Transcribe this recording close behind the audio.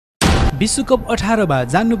विश्वकप 18 मा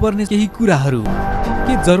जान्नुपर्ने केही कुराहरू।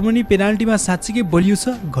 के जर्मनी पेनाल्टीमा साँच्चै बलियो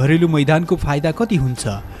छ? घरेलु मैदानको फाइदा कति हुन्छ?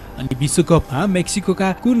 अनि विश्वकपमा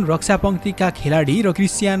मेक्सिकोका कुन रक्षा पंक्तिका खेलाडी र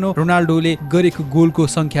क्रिस्टियानो रोनाल्डोले गरेको गोलको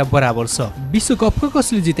संख्या बराबर छ? विश्वकप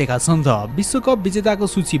कसले जितेका छन् त? विश्वकप विजेताको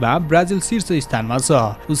सूचीमा ब्राजिल शीर्ष स्थानमा छ।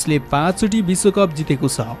 उसले 5 चोटि विश्वकप जितेको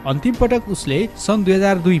छ। अन्तिम पटक उसले सन्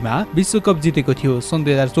 2002 मा विश्वकप जितेको थियो। सन्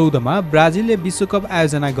 2014 मा ब्राजिलले विश्वकप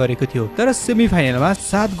आयोजना गरेको थियो, तर सेमिफाइनलमा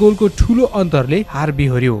 7 गोलको ठूलो अन्तरले हार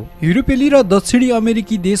बिहोर्यो। युरोपेली र दक्षिणी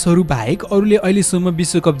अमेरिकी देशहरू बाहेक अरूले अहिलेसम्म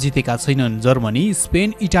विश्वकप जितेका छैनन्। जर्मनी,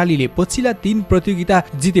 स्पेन, इटालीले पछिल्ला 3 प्रतियोगिता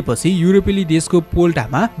जितेपछि युरोपेली देशको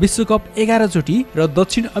पोल्टामा विश्वकप 11 चोटि र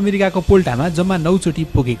दक्षिण अमेरिकाको पोल्टामा जम्मा 9 चोटि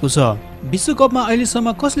पुगेको छ। विश्वकपमा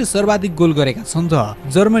अहिलेसम्म कसले सर्वाधिक गोल गरेका छन् त?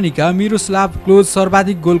 जर्मनीका मिरोस्लाभ क्लोज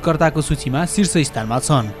सर्वाधिक गोलकर्ताको सूचीमा शीर्ष स्थानमा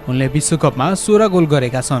छन्। उनले विश्वकपमा 16 गोल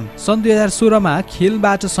गरेका छन्। सन् 2016 मा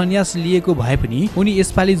खेलबाट सन्यास लिएको भए पनि उनी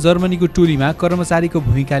यसपालि जर्मनीको टोलीमा कर्मचारीको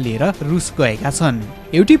भूमिका लिएर रुस गएका छन्।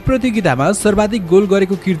 एउटै प्रतियोगितामा सर्वाधिक गोल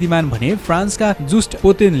गरेको कीर्तिमान भने फ्रान्सका जुस्ट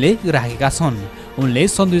पोतेनले राखेका छन्। उनले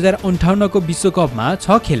सन् 2058 को विश्वकपमा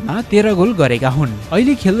 6 खेलमा 13 गोल गरेका हुन्।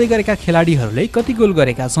 अहिले खेल्दै गरेका खेलाडीहरूले कति गोल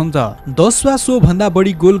गरेका छन् त? 10 वा सो भन्दा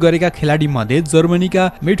बढी गोल गरेका खेलाडी मध्ये जर्मनीका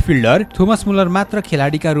मिडफिल्डर थोमस मुलर मात्र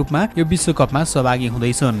खेलाडीका रूपमा यो विश्वकपमा सहभागी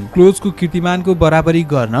हुँदैछन्। क्लोजको कीर्तिमानको बराबरी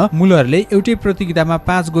गर्न मुलरले एउटै प्रतियोगितामा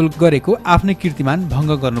 5 गोल गरेको आफ्नै कीर्तिमान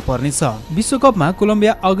भङ्ग गर्नुपर्नेछ। विश्वकपमा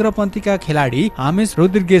कोलम्बिया अग्रपन्थीका खेलाडी हामेस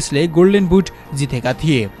रोड्रिगेसले गोल्डन बुट जितेका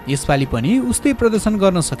थिए। यसपालि पनि उस्तै प्रदर्शन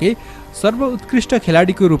गर्न सके सर्वोत्कृष्ट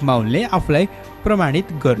खेलाडीको रूपमा उनले आफूलाई प्रमाणित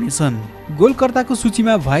गर्नेछन्। गोलकर्ताको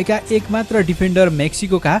सूचीमा भएका एकमात्र डिफेन्डर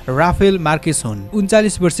मेक्सिकोका राफेल मार्केस हुन्।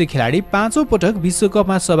 39 वर्षीय खेलाडी 5औं पटक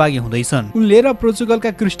विश्वकपमा सहभागी हुँदैछन्। उनले र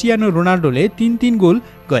पोर्चुगलका क्रिस्टियानो रोनाल्डोले 3-3 गोल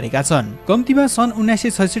गरेका छन्। कम्तीमा सन्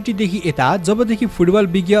 1966 देखि यता जबदेखि फुटबल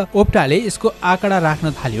विज्ञ ओप्टाले यसको आँकडा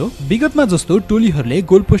राख्न थाल्यो, विगतमा जस्तो टोलीहरूले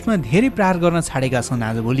गोलपोस्टमा धेरै प्रहार गर्न छाडेका छन्।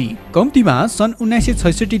 आजभोलि कम्तीमा सन्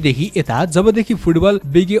 1966 देखि यता जबदेखि फुटबल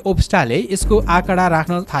विज्ञ ओप्टाले यसको आँकडा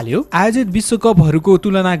राख्न थाल्यो, आयोजित विश्वकपहरूको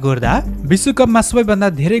तुलना गर्दा विश्वकपमा सबैभन्दा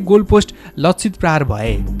धेरै गोल पोस्ट लक्षित प्रहार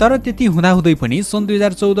भए। तर त्यति हुँदाहुँदै पनि सन्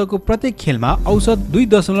 2014 को प्रत्येक खेलमा औसत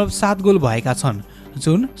 2.7 गोल भएका छन्,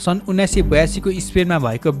 जुन सन् 1982 को स्पेनमा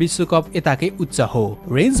भएको विश्वकप यताकै उच्च हो।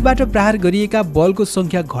 रेन्जबाट प्रहार गरिएका बलको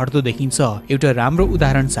संख्या घट्दो देखिन्छ। एउटा राम्रो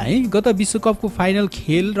उदाहरण चाहिँ गत विश्वकपको फाइनल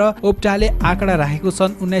खेल र ओप्टाले आँकडा राखेको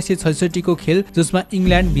सन् 1966 को खेल जसमा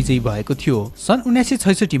इङ्ल्यान्ड विजयी भएको थियो। सन्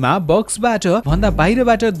 1966 मा बक्सबाट भन्दा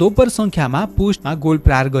बाहिरबाट दोब्बर संख्यामा पोस्टमा गोल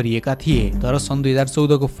प्रहार गरिएका थिए, तर सन्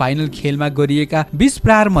 2014 को फाइनल खेलमा गरिएका 20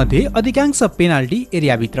 प्रहार मध्ये अधिकांश पेनाल्टी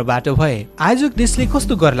एरियाभित्रबाट भए। आयोजक देशले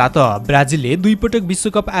कस्तो गर्ला त? ब्राजिलले 2 पटक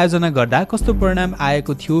विश्वकप आयोजना गर्दा कस्तो परिणाम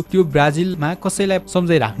आएको थियो त्यो ब्राजिलमा कसैलाई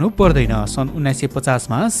सम्झाइराख्नु पर्दैन। सन् 1950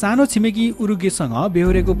 मा सानो छिमेकी उरुग्वेसँग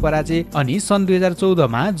बेहोरेको पराजय अनि सन् 2014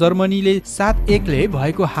 मा जर्मनीले 7-1 ले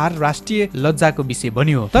भएको हार राष्ट्रिय लज्जाको विषय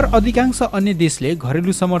बन्यो। तर अधिकांश अन्य देशले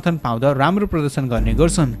घरेलु समर्थन पाउँदा राम्रो प्रदर्शन गर्ने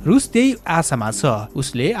गर्छन्। रुस त्यही आशामा छ।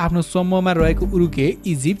 उसले आफ्नो समूहमा रहेको उरुग्वे,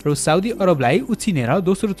 इजिप्ट र साउदी अरबलाई उछिनेर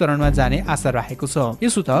दोस्रो चरणमा जाने आशा राखेको छ।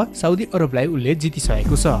 यसो त साउदी अरबलाई उनले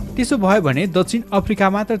जितिसकेको छ। त्यसो भयो भने दक्षिण अफ्रिका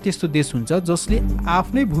मात्र त्यस्तो देश हुन्छ जसले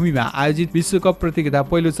आफ्नै भूमिमा आयोजित विश्वकप प्रतियोगिता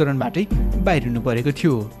पहिलो चरणबाटै बाहिरिनु परेको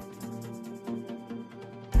थियो।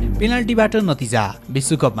 पेनाल्टीबाट नतिजा।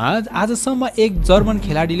 विश्वकपमा आजसम्म एक जर्मन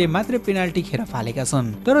खेलाडीले मात्र पेनाल्टी खेर फालेका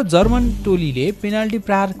छन्, तर जर्मन टोलीले पेनाल्टी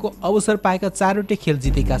प्रहारको अवसर पाएका 4वटै खेल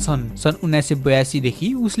जितेका छन्। सन् 1982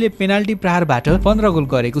 देखि उसले पेनाल्टी प्रहारबाट 15 गोल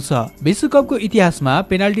गरेको छ। विश्वकपको इतिहासमा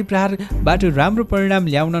पेनाल्टी प्रहारबाट राम्रो परिणाम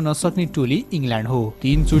ल्याउन नसक्ने टोली इङ्ल्यान्ड हो।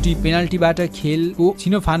 3 चोटि पेनाल्टीबाट खेलको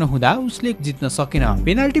छिनोफानो हुँदा उसले जित्न सकेन।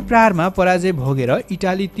 पेनाल्टी प्रहारमा पराजय भोगेर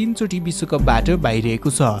इटाली 3 चोटि विश्वकपबाट बाहिरिएको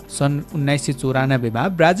छ। सन् 1994 मा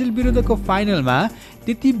ब्राजिल विरुद्धको फाइनलमा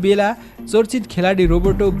त्यति बेला चर्चित खेलाडी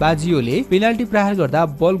रोबर्टो बाजियोले पेनाल्टी प्रहार गर्दा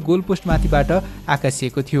बल गोलपोस्ट माथिबाट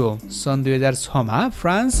आकाशिएको थियो। सन् 2006 मा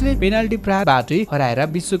फ्रान्सले पेनाल्टी प्रहारबाट हराएर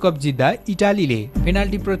विश्वकप जित्दा इटालीले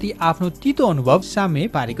पेनाल्टी प्रति आफ्नो तितो अनुभव सामे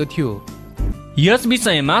पारेको थियो। यस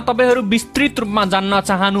विषयमा तपाईहरु विस्तृत रूपमा जान्न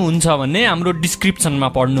चाहनुहुन्छ भने हाम्रो डिस्क्रिप्सनमा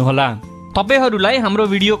पढ्नुहोला। तपाईहरुलाई हाम्रो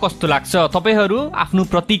भिडियो कस्तो लाग्छ? तपाईहरु आफ्नो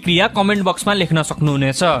प्रतिक्रिया कमेन्ट बक्समा लेख्न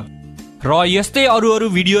सक्नुहुनेछ। र यस्तै अरु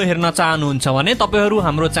भिडियो हेर्न चाहनुहुन्छ भने तपाईहरु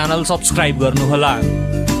हाम्रो च्यानल सब्स्क्राइब गर्नुहोला।